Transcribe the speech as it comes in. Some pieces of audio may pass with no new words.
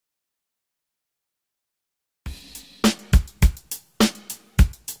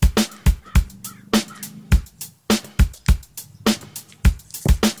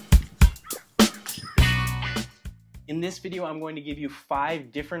In this video, I'm going to give you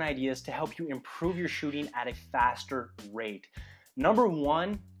 5 different ideas to help you improve your shooting at a faster rate. Number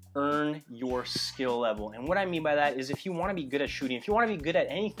 1, earn your skill level. And what I mean by that is if you want to be good at shooting, if you want to be good at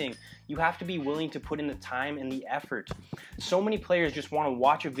anything, you have to be willing to put in the time and the effort. So many players just want to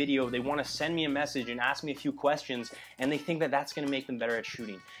watch a video, they want to send me a message and ask me a few questions, and they think that that's going to make them better at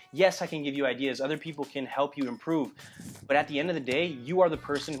shooting. Yes, I can give you ideas, other people can help you improve, but at the end of the day, you are the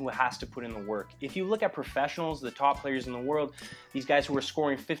person who has to put in the work. If you look at professionals, the top players in the world, these guys who are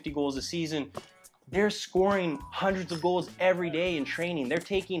scoring 50 goals a season, they're scoring hundreds of goals every day in training. They're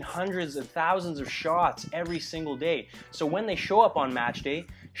taking hundreds of thousands of shots every single day. So when they show up on match day,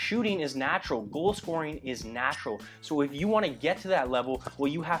 shooting is natural, goal scoring is natural. So if you want to get to that level,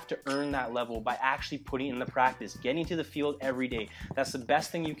 well, you have to earn that level by actually putting in the practice, getting to the field every day. That's the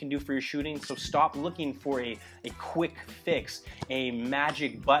best thing you can do for your shooting. So stop looking for a quick fix, a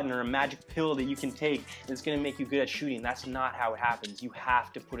magic button or a magic pill that you can take that's going to make you good at shooting. That's not how it happens. You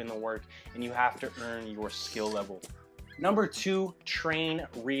have to put in the work and you have to earn your skill level. Number 2, train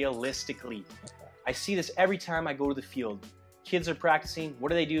realistically. I see this every time I go to the field. Kids are practicing,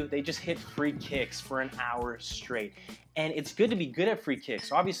 what do? They just hit free kicks for an hour straight. And it's good to be good at free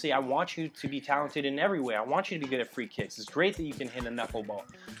kicks. Obviously, I want you to be talented in every way. I want you to be good at free kicks. It's great that you can hit a knuckleball.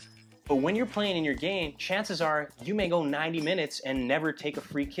 But when you're playing in your game, chances are you may go 90 minutes and never take a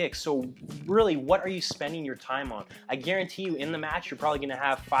free kick. So really, what are you spending your time on? I guarantee you in the match, you're probably gonna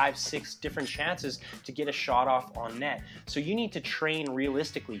have 5, 6 different chances to get a shot off on net. So you need to train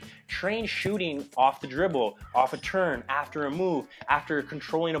realistically. Train shooting off the dribble, off a turn, after a move, after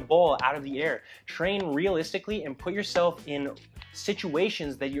controlling a ball out of the air. Train realistically and put yourself in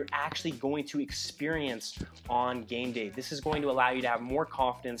situations that you're actually going to experience on game day. This is going to allow you to have more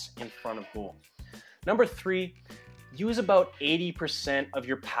confidence in front of goal. Number 3, use about 80% of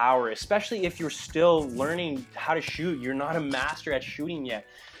your power, especially if you're still learning how to shoot. You're not a master at shooting yet.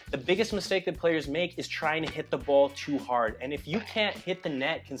 The biggest mistake that players make is trying to hit the ball too hard. And if you can't hit the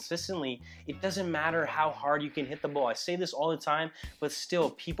net consistently, it doesn't matter how hard you can hit the ball. I say this all the time, but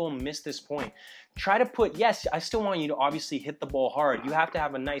still people miss this point. Try to put, yes, I still want you to obviously hit the ball hard. You have to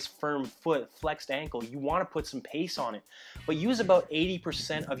have a nice firm foot, flexed ankle. You want to put some pace on it. But use about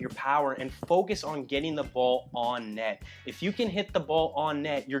 80% of your power and focus on getting the ball on net. If you can hit the ball on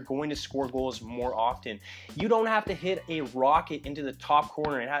net, you're going to score goals more often. You don't have to hit a rocket into the top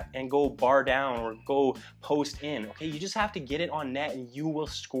corner and go bar down or go post in, okay? You just have to get it on net and you will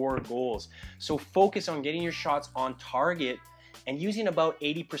score goals. So focus on getting your shots on target, and using about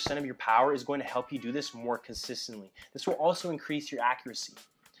 80% of your power is going to help you do this more consistently. This will also increase your accuracy.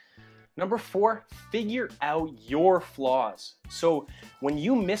 Number 4, figure out your flaws. So when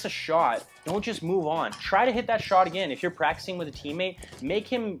you miss a shot, don't just move on. Try to hit that shot again. If you're practicing with a teammate, make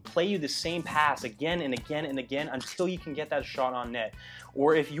him play you the same pass again and again and again until you can get that shot on net.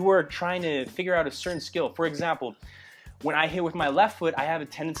 Or if you are trying to figure out a certain skill, for example, when I hit with my left foot, I have a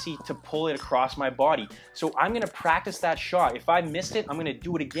tendency to pull it across my body. So I'm gonna practice that shot. If I missed it, I'm gonna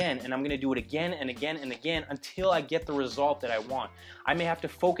do it again, and I'm gonna do it again and again and again until I get the result that I want. I may have to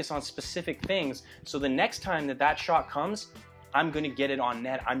focus on specific things, so the next time that shot comes, I'm gonna get it on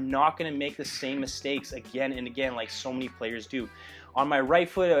net. I'm not gonna make the same mistakes again and again like so many players do. On my right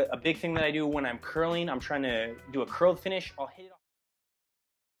foot, a big thing that I do when I'm curling, I'm trying to do a curled finish, I'll hit it off.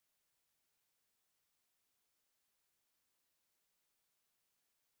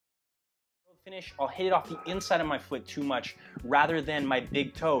 I'll hit it off the inside of my foot too much rather than my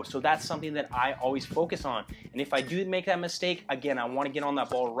big toe. So that's something that I always focus on. And if I do make that mistake, again, I want to get on that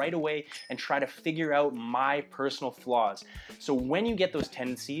ball right away and try to figure out my personal flaws. So when you get those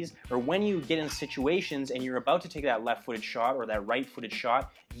tendencies, or when you get in situations and you're about to take that left-footed shot or that right-footed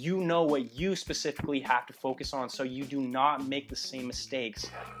shot, you know what you specifically have to focus on so you do not make the same mistakes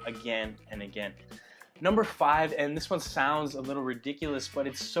again and again. Number 5, and this one sounds a little ridiculous, but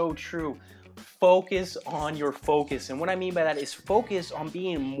it's so true. Focus on your focus. And what I mean by that is focus on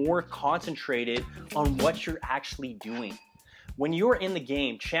being more concentrated on what you're actually doing. When you're in the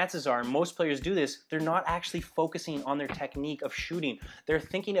game, chances are, most players do this, they're not actually focusing on their technique of shooting. They're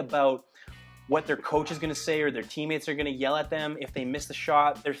thinking about what their coach is going to say or their teammates are going to yell at them if they miss the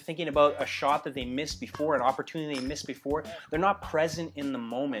shot. They're thinking about a shot that they missed before, an opportunity they missed before. They're not present in the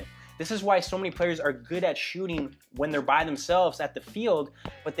moment. This is why so many players are good at shooting when they're by themselves at the field,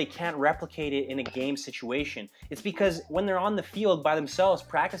 but they can't replicate it in a game situation. It's because when they're on the field by themselves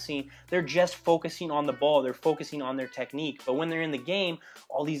practicing, they're just focusing on the ball, they're focusing on their technique. But when they're in the game,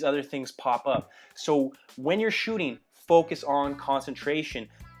 all these other things pop up. So when you're shooting, focus on concentration.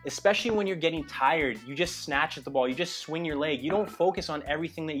 especially when you're getting tired. You just snatch at the ball, you just swing your leg. You don't focus on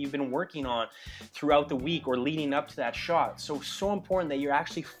everything that you've been working on throughout the week or leading up to that shot. So important that you're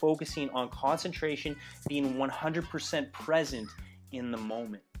actually focusing on concentration, being 100% present in the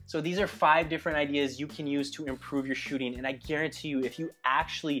moment. So these are 5 different ideas you can use to improve your shooting, and I guarantee you, if you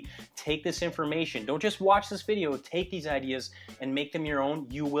actually take this information, don't just watch this video, take these ideas and make them your own,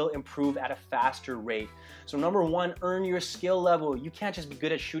 you will improve at a faster rate. So number 1, earn your skill level. You can't just be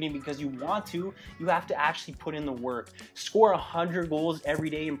good at shooting because you want to, you have to actually put in the work. Score 100 goals every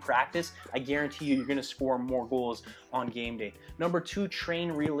day in practice, I guarantee you, you're gonna score more goals on game day. Number 2,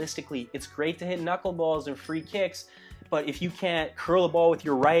 train realistically. It's great to hit knuckleballs and free kicks, but if you can't curl a ball with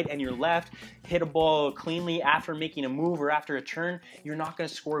your right and your left, hit a ball cleanly after making a move or after a turn, you're not going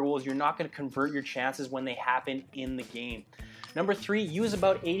to score goals. You're not going to convert your chances when they happen in the game. Number 3, use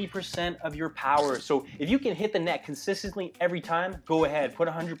about 80% of your power. So if you can hit the net consistently every time, go ahead, put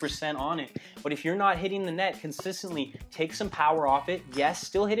 100% on it. But if you're not hitting the net consistently, take some power off it. Yes,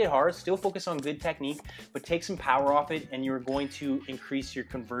 still hit it hard, still focus on good technique, but take some power off it and you're going to increase your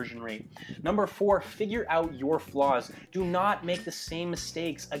conversion rate. Number 4, figure out your flaws. Do not make the same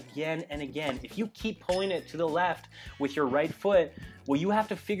mistakes again and again. If you keep pulling it to the left with your right foot, well, you have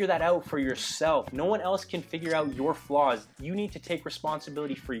to figure that out for yourself. No one else can figure out your flaws. You need to take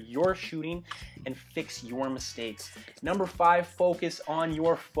responsibility for your shooting and fix your mistakes. Number 5, focus on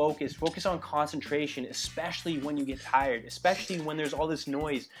your focus. Focus on concentration, especially when you get tired, especially when there's all this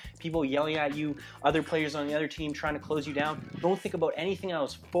noise, people yelling at you, other players on the other team trying to close you down. Don't think about anything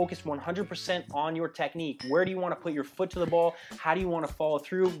else. Focus 100% on your technique. Where do you want to put your foot to the ball? How do you want to follow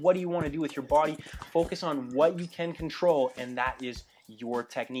through? What do you want to do with your body? Focus on what you can control, and that is your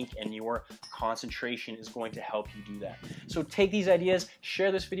technique, and your concentration is going to help you do that. So take these ideas,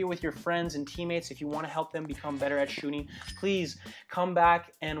 share this video with your friends and teammates. If you want to help them become better at shooting, please come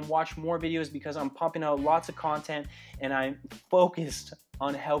back and watch more videos, because I'm pumping out lots of content and I'm focused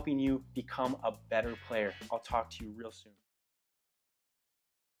on helping you become a better player. I'll talk to you real soon.